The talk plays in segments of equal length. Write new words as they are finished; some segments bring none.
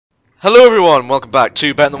Hello everyone, welcome back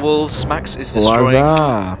to Bet on the Wolves. Max is What's destroying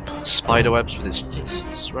up? spiderwebs with his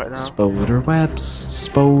fists right now. Spider webs.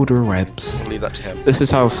 I'll leave that to him. This is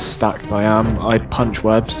how stacked I am. I punch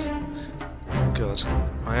webs. Good.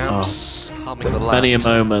 I am harming the land. Many a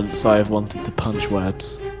moments I have wanted to punch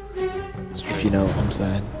webs. If you know what I'm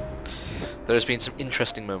saying. There has been some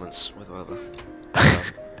interesting moments with weather,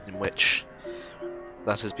 in which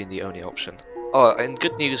that has been the only option. Oh, and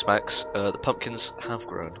good news, Max. The pumpkins have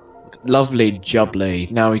grown. Lovely jubbly.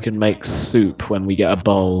 Now we can make soup when we get a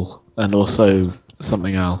bowl, and also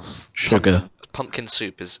something else. Sugar. Pumpkin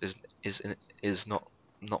soup is not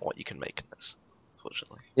what you can make in this,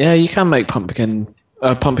 unfortunately. Yeah, you can make pumpkin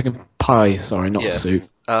pie. Sorry, not Yeah. soup.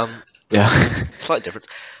 Yeah, Yeah, slight difference.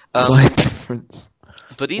 slight difference.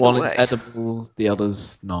 But either One way, is edible, the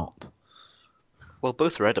other's not. well,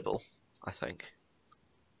 both are edible, I think.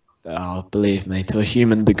 Oh, believe me, to a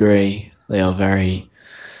human degree, they are very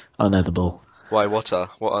unedible. Why? What are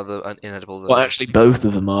the inedible? Well, actually, both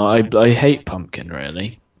of them are. I hate pumpkin,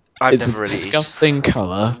 really. It's a never really eaten. disgusting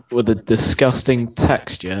colour with a disgusting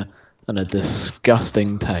texture and a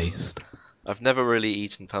disgusting taste. I've never really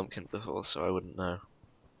eaten pumpkin before, so I wouldn't know.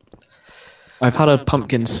 I've had a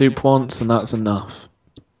pumpkin soup once, and that's enough.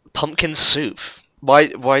 Pumpkin soup? Why?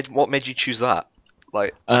 What made you choose that?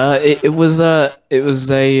 Like, It was a.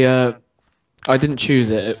 I didn't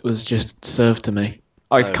choose it. It was just served to me.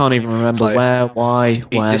 I Oh. can't even remember Like, where, why,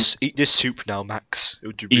 when. eat this soup now, Max. It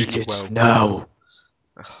would do really Eat it well. now.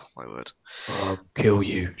 Oh, my word. I'll kill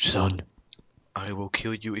you, son. I will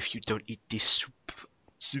kill you if you don't eat this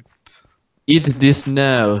soup. Eat this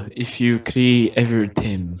now if you cry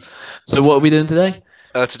everything. So what are we doing today?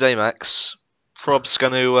 Today, Max, Prob's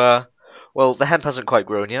gonna. Well, the hemp hasn't quite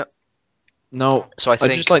grown yet, No, so I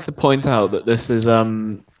think. I'd just like to point out that this is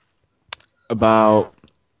about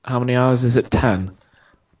how many hours is it? 10.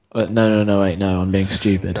 No, wait, no, I'm being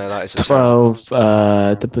stupid. No, that is a 12.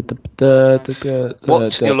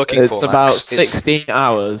 What you're looking it's for, about Max, is- 16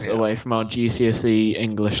 hours Yeah. away from our GCSE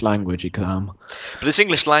English language exam. But it's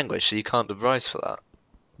English language, so you can't revise for that.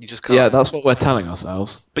 You just can't. Yeah, that's what we're telling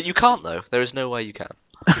ourselves. But you can't though. There is no way you can.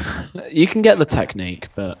 You can get the technique,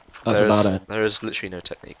 but that's There is- about it. There is literally no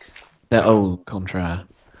technique. They're au contraire.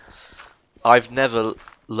 I've never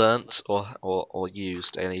learnt or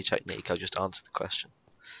used any technique. I just answered the question.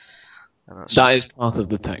 And that's That just, is part of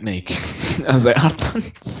the technique, as it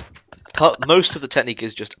happens. most of the technique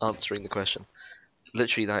is just answering the question.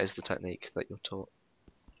 Literally, that is the technique that you're taught.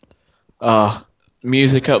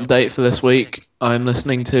 Music update for this week. I'm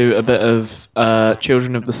listening to a bit of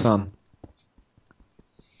Children of the Sun.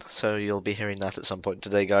 So you'll be hearing that at some point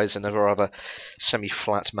today, guys, in a rather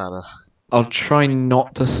semi-flat manner. I'll try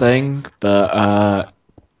not to sing, but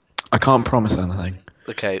I can't promise anything.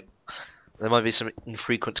 Okay, there might be some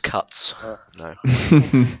infrequent cuts. No.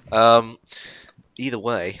 Either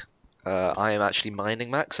way, I am actually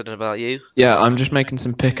mining, Max. I don't know about you. Yeah, I'm just making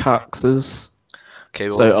some pickaxes, Okay,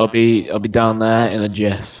 well, so I'll be down there in a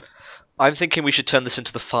jiff. I'm thinking we should turn this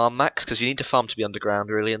into the farm, Max, because you need to farm to be underground,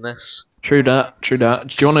 really, in this. True that. Do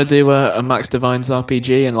you want to do a Max Divines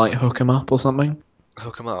RPG and like hook him up or something?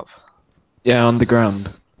 Hook 'em up. Yeah,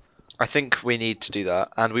 underground. I think we need to do that,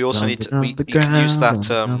 and we also need to. You Underground, can use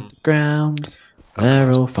that. Underground.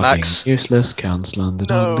 They're all fucking Max. useless cunts landed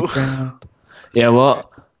No. on the ground. Yeah,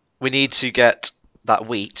 what? We need to get that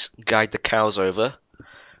wheat, guide the cows over,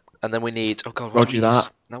 and then we need. Oh god, what do Roger we use?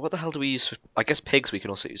 that. Now, what the hell do we use for? I guess pigs. We can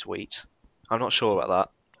also use wheat. I'm not sure about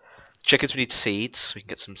that. Chickens. We need seeds. We can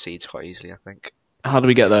get some seeds quite easily, I think. How do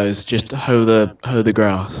we get those? Just hoe the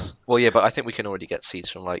grass. Well, yeah, but I think we can already get seeds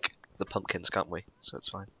from like the pumpkins, can't we? So it's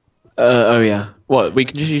fine. Oh yeah. What? We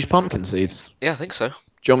can just use pumpkin seeds. Yeah, I think so. Do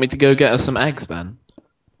you want me to go get us some eggs then?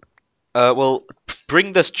 Well,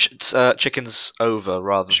 bring the chickens over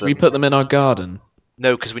rather Should than. we put them in our garden?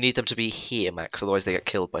 No, because we need them to be here, Max. Otherwise, they get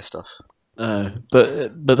killed by stuff. Oh,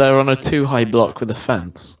 but they're on a too high block with a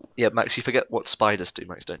fence. Yeah, Max, you forget what spiders do,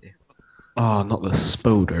 Max, don't you? Oh, not the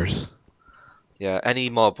spoders. Yeah, any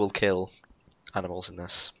mob will kill animals in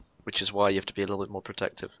this, which is why you have to be a little bit more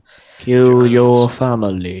protective. Kill your animals.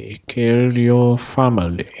 family. Kill your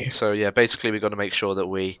family. So yeah, basically we've got to make sure that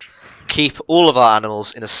we keep all of our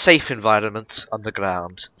animals in a safe environment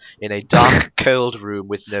underground, in a dark, cold room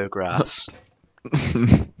with no grass.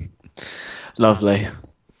 Lovely.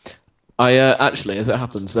 I actually, as it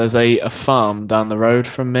happens, there's a farm down the road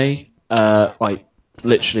from me, like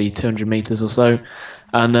literally 200 meters or so,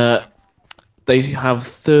 and they have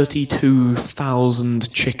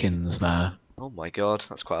 32,000 chickens there. Oh my god,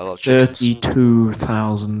 that's quite a lot of chickens.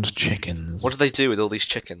 32,000 chickens. What do they do with all these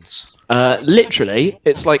chickens? Literally,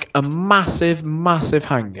 it's like a massive, massive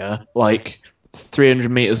hangar, like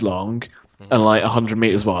 300 meters long and like 100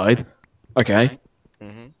 meters wide. Okay.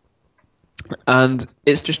 Hmm. And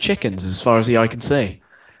it's just chickens as far as the eye can see.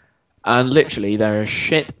 And literally, there is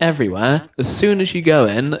shit everywhere. As soon as you go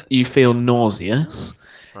in, you feel nauseous.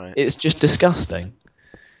 Right. It's just disgusting.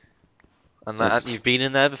 And you've been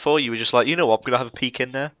in there before? You were just like, you know what, I'm going to have a peek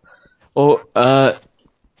in there? Or,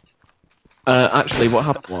 actually, what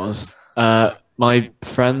happened was, my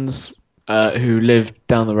friends who lived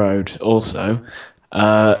down the road also,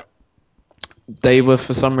 they were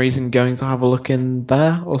for some reason going to have a look in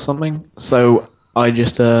there or something. So I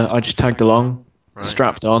just tagged along, Right.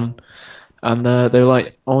 strapped on, and they were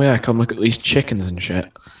like, "Oh yeah, come look at these chickens and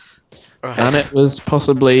shit." Right. And it was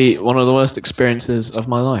possibly one of the worst experiences of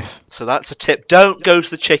my life. So that's a tip. Don't go to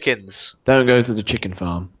the chickens. Don't go to the chicken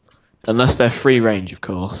farm, unless they're free range, of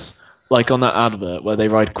course. Like on that advert where they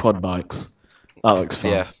ride quad bikes. That looks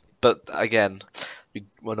fun. Yeah, but again,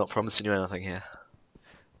 we're not promising you anything here.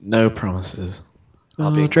 No promises.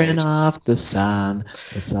 Are being Children made. of the sun,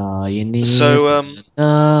 that's all you need So, to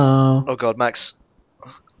know. Oh god, Max.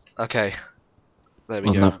 Okay. There we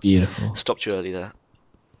Wasn't go. that beautiful? Stopped you early there.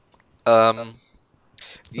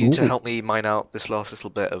 You need to Ooh. help me mine out this last little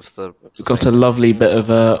bit of the... We've got a lovely bit of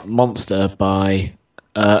a monster by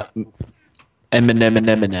Eminem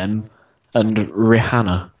and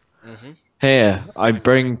Rihanna. Mhm. Here, I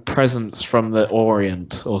bring presents from the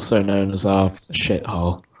Orient, also known as our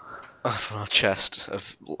shithole. From our chest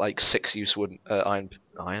of like 6 use wooden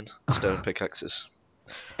stone pickaxes.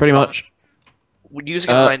 Pretty much. Using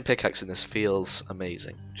an iron pickaxe in this feels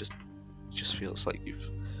amazing. Just feels like you've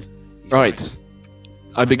Right.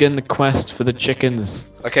 I begin the quest for the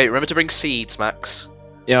chickens. Okay, remember to bring seeds, Max.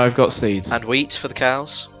 Yeah, I've got seeds. And wheat for the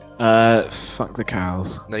cows. Fuck the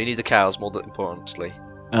cows. No, you need the cows more than importantly.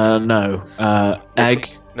 No.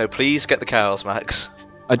 Egg. No, please get the cows, Max.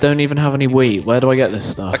 I don't even have any wheat. Where do I get this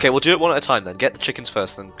stuff? Okay, we'll do it one at a time then. Get the chickens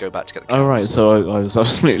first, then go back to get the cows. Oh, right, so I was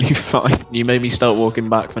absolutely fine. You made me start walking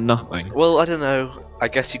back for nothing. Well, I don't know. I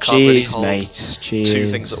guess you can't really Cheers, hold mate. Cheers. two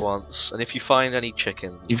things at once. And if you find any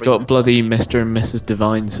chickens... You've bring got them bloody Mr. and Mrs.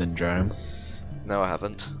 Divine syndrome. back. No, I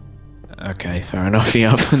haven't. Okay, fair enough, you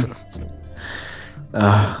haven't.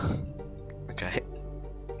 Okay.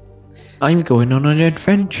 I'm going on an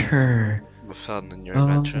adventure. Have fun in your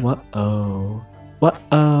adventure. What-oh.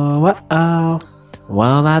 What-oh, what-oh.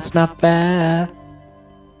 Well, that's not fair.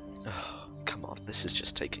 Oh, come on, this is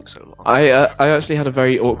just taking so long. I actually had a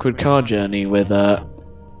very awkward car journey with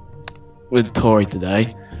Tori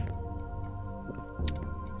today.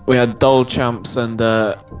 We had Dole Champs and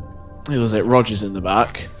who was it, Rogers in the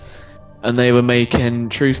back, and they were making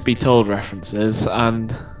Truth Be Told references,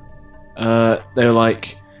 and they were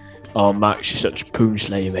like, "Oh, Max, you're such a poon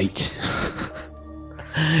slave, mate."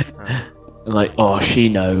 And like, "Oh, she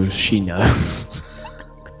knows, she knows."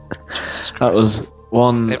 That was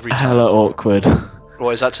one Every time. hella awkward.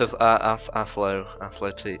 What is that to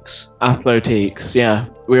athletics? Athletics, yeah.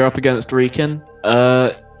 We were up against Rican.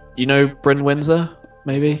 You know Bryn Windsor,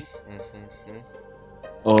 maybe? Mm-hmm.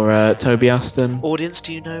 Or Toby Aston. Audience,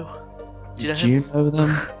 do you know? Do you know Do him? you know them?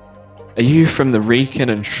 Are you from the Wrekin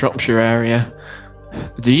and Shropshire area?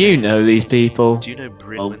 Do you know these people? Do you know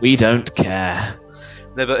Bryn Well, Windsor? we don't care.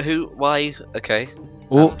 No, but who? Why? Okay.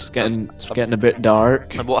 Oh, And- it's getting a bit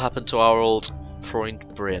dark. And what happened to our old Freund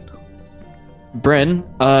Bryn? Bryn,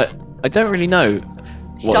 I don't really know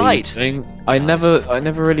He what died. he was doing. I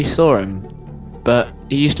never really saw him, but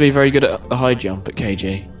he used to be very good at the high jump at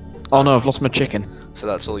KG. Oh no, I've lost my chicken. So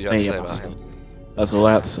that's all you had to Hey, say you about him. bastard. That's all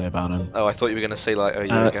I had to say about him. Oh, I thought you were going to say like, oh,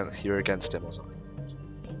 you're against him or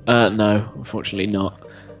something. No, unfortunately not.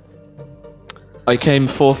 I came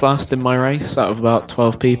fourth last in my race out of about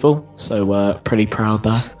 12 people, so pretty proud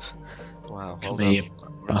there. Wow. Come Well here, done.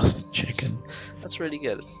 you bastard chicken. That's really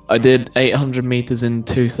good. I did 800 meters in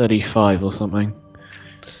 2:35 or something.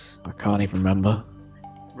 I can't even remember.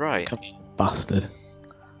 Right. Come here, bastard.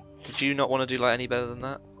 Did you not want to do like any better than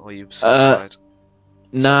that, or are you satisfied?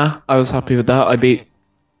 Nah, I was happy with that. I beat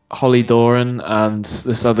Holly Doran and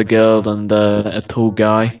this other girl and a tall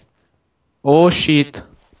guy. Oh shit!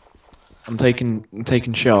 I'm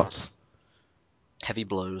taking shots. Heavy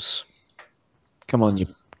blows. Come on, you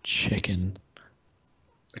chicken.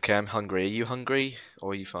 Okay, I'm hungry. Are you hungry,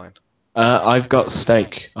 or are you fine? I've got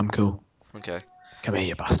steak. I'm cool. Okay. Come here,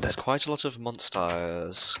 you There's bastard. quite a lot of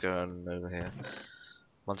monsters going over here.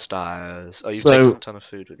 Monsters. Oh, you've So- taken a ton of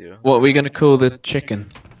food with you. What are we gonna call the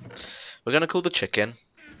chicken? We're gonna call the chicken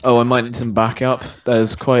Oh, I might need some backup.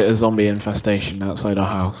 There's quite a zombie infestation outside our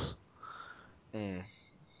house. Hmm.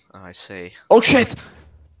 I see. Oh shit!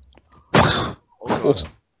 Oh god.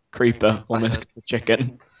 Creeper, I almost heard- got the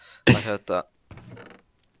chicken. I heard that.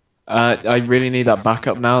 I really need that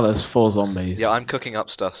backup now. There's 4 zombies. Yeah, I'm cooking up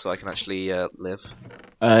stuff so I can actually live.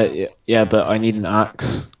 Yeah, but I need an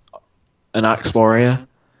axe. An axe warrior.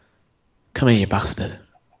 Come here, you bastard.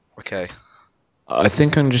 Okay. I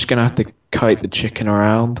think I'm just gonna have to kite the chicken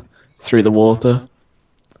around through the water.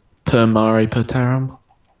 Per mare per terram.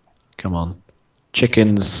 Come on.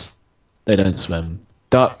 Chickens, they don't swim.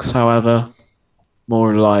 Ducks, however, more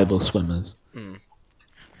reliable swimmers.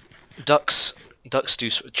 Ducks do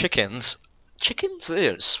chickens. Chickens they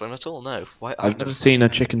don't swim at all. No. Why? I've never seen a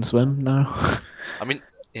chicken swim. No. I mean,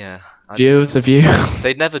 yeah. Viewers of you.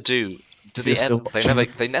 They never do. Do If they you're still ever? They watching. never.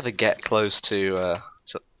 They never get close to.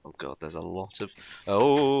 Oh god, there's a lot of.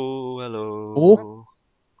 Oh, hello. Oh.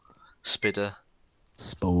 Spidder.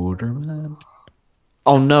 Spoderman.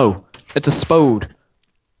 Oh no, it's a spode.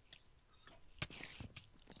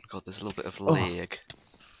 God, there's a little bit of Oh. leg.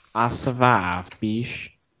 I survived,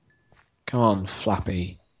 bish. Come on,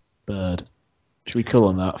 Flappy Bird. Should we call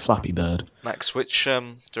him that, Flappy Bird? Max, which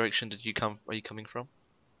direction did you come? Are you coming from?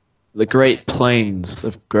 The Great Plains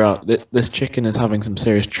of Grout. This chicken is having some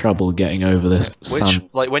serious trouble getting over this Which, sand.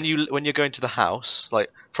 like, when you're going to the house, like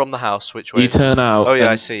from the house, which way? You turn out. Oh yeah,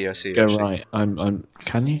 I and see you. I see you. Go actually. right. I'm.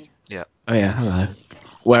 Can you? Yeah. Oh yeah. Hello.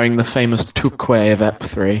 Wearing the famous Tukwe of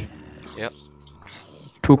Ep3. Yep.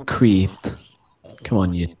 Tukwit. Come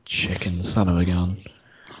on, you chicken son of a gun.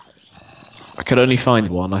 I could only find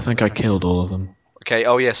one. I think I killed all of them. Okay.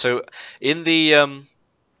 Oh yeah. So in the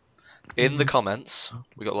comments,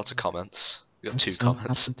 we got lots of comments. We got 2 So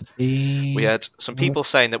comments. happened to be- We had some people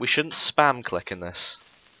saying that we shouldn't spam click in this.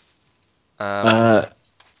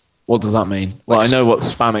 What does that mean? Well, Like I know what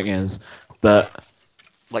spamming is, but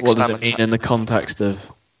Like what does spam it mean attack. in the context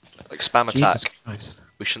of Like spam attack. Jesus Christ?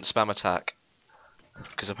 We shouldn't spam attack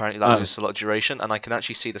because apparently that Oh. loses a lot of duration, and I can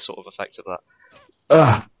actually see the sort of effect of that.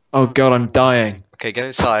 Ugh! Oh god, I'm dying. Okay, get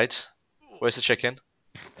inside. Where's the chicken?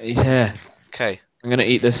 He's here. Okay, I'm gonna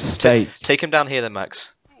eat this steak. take him down here then,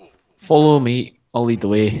 Max. Follow me. I'll lead the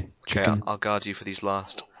way. Okay, Chicken. I'll guard you for these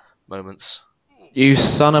last moments. You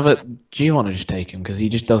son of a. Do you want to just take him? Because he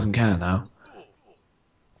just doesn't care now.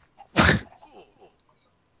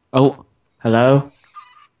 Oh, hello?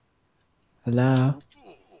 Hello?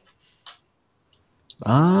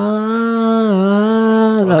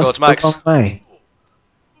 That's God, Max. the wrong way.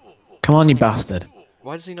 Come on, you bastard.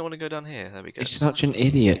 Why does he not want to go down here? There we go. He's such an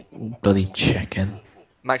idiot, bloody chicken.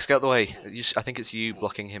 Max, get out the way. I think it's you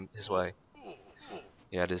blocking his way.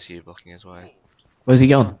 Yeah, it is you blocking his way. Where's he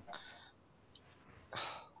gone?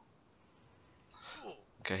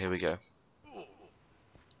 Okay, here we go.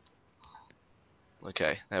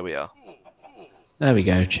 Okay, there we are. There we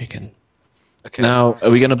go, chicken. Okay. Now,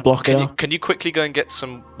 are we going to block it Can you off? can you quickly go and get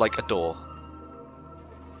some like a door?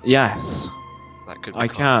 Yes, That could. Be I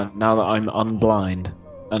cool. can, now that I'm unblind.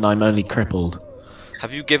 And I'm only crippled.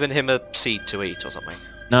 Have you given him a seed to eat or something?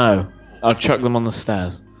 No, I'll chuck them on the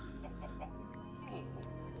stairs.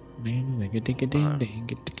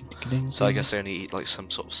 So I guess they only eat like some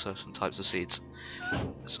sort of certain types of seeds.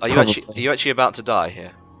 So are you Probably. actually about to die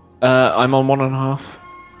here? I'm on 1.5.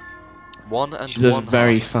 1 and He's a 1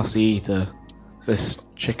 very half. fussy eater. This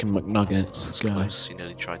chicken McNuggets That's guy. close. You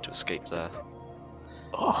nearly tried to escape there.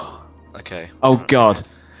 Oh, Okay. oh right. god.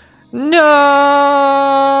 No!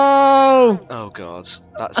 Oh god,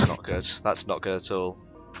 that's not good. That's not good at all.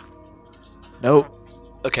 Nope.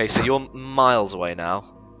 Okay, so you're miles away now.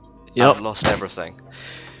 Yep. I've lost everything.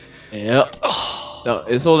 Yep. Oh. No,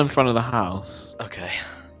 it's all in front of the house. Okay.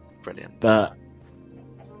 Brilliant. But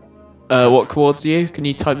what chords are you? Can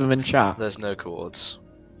you type them in chat? There's no chords.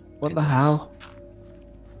 What the hell?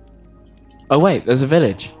 Oh wait, there's a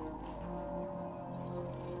village.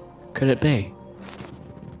 Could it be?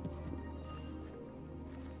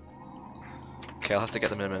 Okay, I'll have to get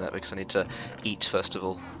them in a minute because I need to eat first of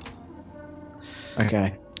all. Okay.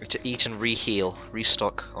 I need to eat and re-heal,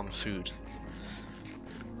 restock on food.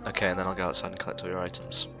 Okay, and then I'll go outside and collect all your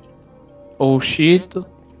items. Oh shit.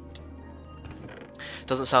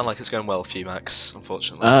 Doesn't sound like it's going well for you, Max,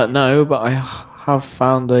 unfortunately. No, but I have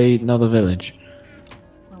found another village.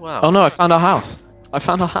 Oh, wow. Oh no, I found our house. I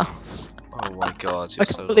found our house. Oh my god, I you're can't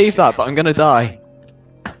so believe that, but I'm gonna die.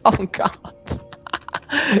 Oh god.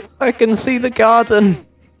 I can see the garden.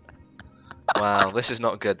 Wow, this is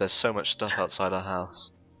not good. There's so much stuff outside our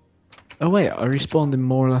house. Oh wait, I respawned in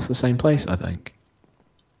more or less the same place, I think.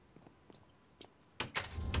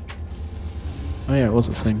 Oh yeah, it was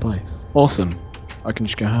the same place. Awesome. I can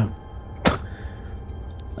just go home.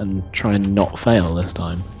 And try and not fail this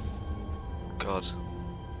time. God.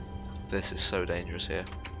 This is so dangerous here.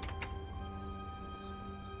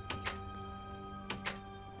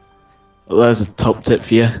 Well, there's a top tip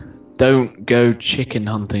for you. Don't go chicken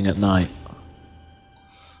hunting at night.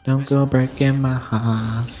 Don't go breaking my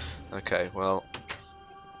heart. Okay, well...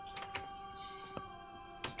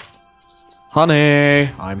 Honey,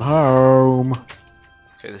 I'm home.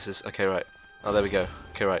 Okay, this is... Okay, right. Oh, there we go.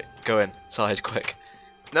 Okay, right. Go inside, quick.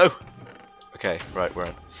 No! Okay, right, we're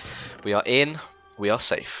in. We are in. We are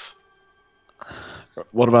safe.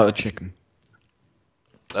 What about the chicken?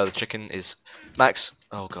 The chicken is... Max!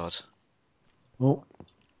 Oh, God. Oh.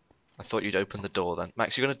 I thought you'd open the door then.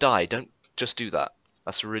 Max, you're gonna die. Don't just do that.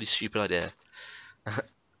 That's a really stupid idea.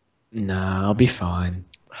 Nah, I'll be fine.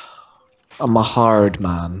 I'm a hard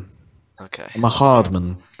man. Okay. I'm a hard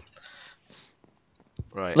man.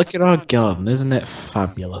 Right. Look at our garden, isn't it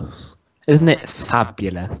fabulous? Isn't it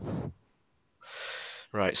fabulous?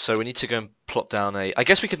 Right, so we need to go and plot down a... I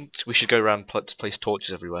guess we should go around and place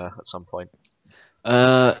torches everywhere at some point.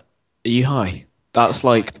 Are you high? That's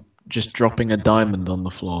like just dropping a diamond on the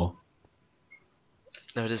floor.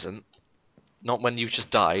 No, it isn't. Not when you've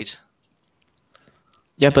just died.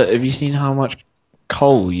 Yeah, but have you seen how much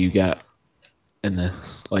coal you get in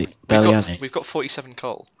this? Like, barely any. We've got 47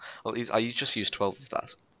 coal. Well, you just used 12 of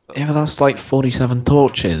that. But... Yeah, but that's like 47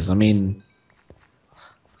 torches. I mean,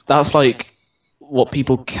 that's like what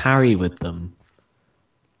people carry with them.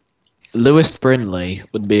 Lewis Brinley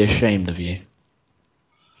would be ashamed of you.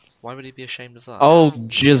 Why would he be ashamed of that? Oh,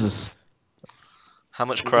 Jesus. How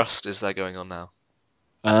much crust is there going on now?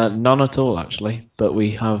 None at all, actually. But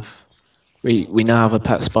we now have a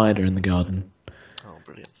pet spider in the garden. Oh,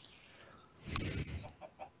 brilliant.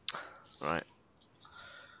 Right.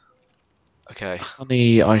 Okay.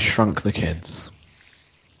 Honey, I shrunk the kids.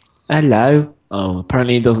 Hello. Oh,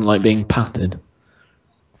 apparently he doesn't like being patted.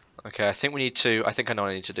 Okay, I think I know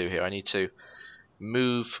what I need to do here. I need to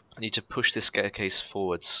push this staircase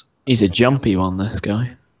forwards. He's a jumpy one, this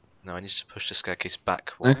guy. No, I need to push the staircase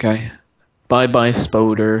back. Okay. Bye-bye,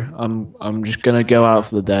 Spoder. I'm just gonna go out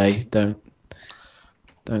for the day. Don't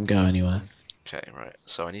go anywhere. Okay, right.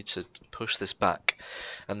 So I need to push this back,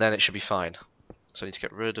 and then it should be fine. So I need to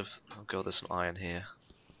get rid of... Oh god, there's some iron here.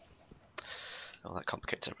 Oh, that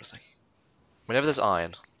complicates everything. Whenever there's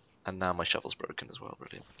iron, and now my shovel's broken as well,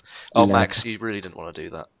 brilliant. Oh, No. Max, you really didn't want to do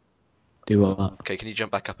that. Do what? Okay, can you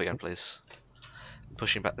jump back up again, please? I'm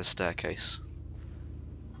pushing back this staircase.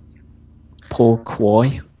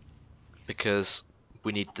 Pourquoi? Because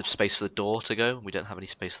we need the space for the door to go. We don't have any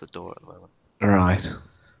space for the door at the moment. Right.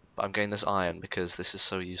 But I'm getting this iron because this is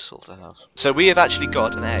so useful to have. So we have actually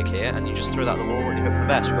got an egg here, and you just throw that at the wall and you hope for the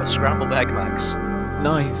best. We've got scrambled egg, Max.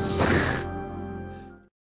 Nice.